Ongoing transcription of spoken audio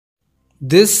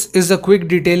This is a quick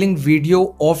detailing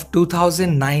video of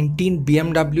 2019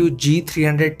 BMW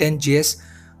G310 GS,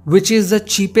 which is the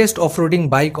cheapest off-roading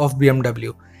bike of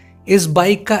BMW. इस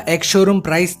bike का ex showroom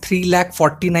price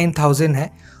 3,49,000 है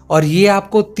और ये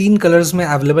आपको 3 colours में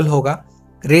available होगा,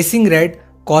 racing red,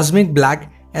 cosmic black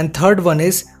and third one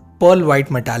is pearl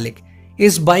white metallic.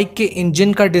 इस bike के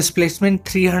इंजन का डिस्प्लेसमेंट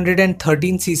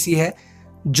 313 सीसी है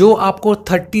जो आपको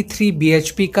 33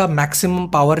 bhp का मैक्सिमम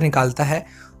पावर निकालता है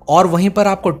और वहीं पर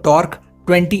आपको टॉर्क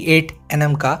 28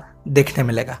 Nm का देखने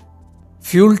मिलेगा।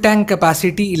 फ्यूल टैंक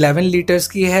कैपेसिटी 11 लीटर्स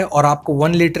की है और आपको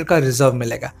 1 लीटर का रिजर्व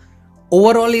मिलेगा।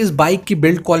 ओवरऑल इस बाइक की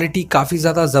बिल्ड क्वालिटी काफ़ी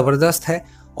ज़्यादा ज़बरदस्त है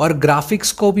और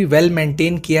ग्राफिक्स को भी वेल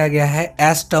मेंटेन किया गया है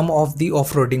as term of the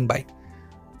off roading bike.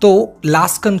 तो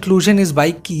लास्ट कंक्लूजन इस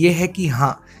बाइक की ये है कि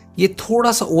हाँ, ये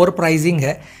थोड़ा सा ओवर प्राइजिंग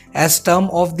है as term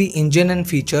of the engine and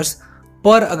features,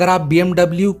 पर अगर आप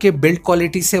BMW के बिल्ड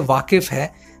क्वालिटी से वाकिफ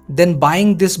है then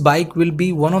buying this bike will be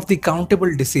one of the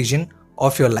countable decision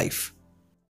of your life.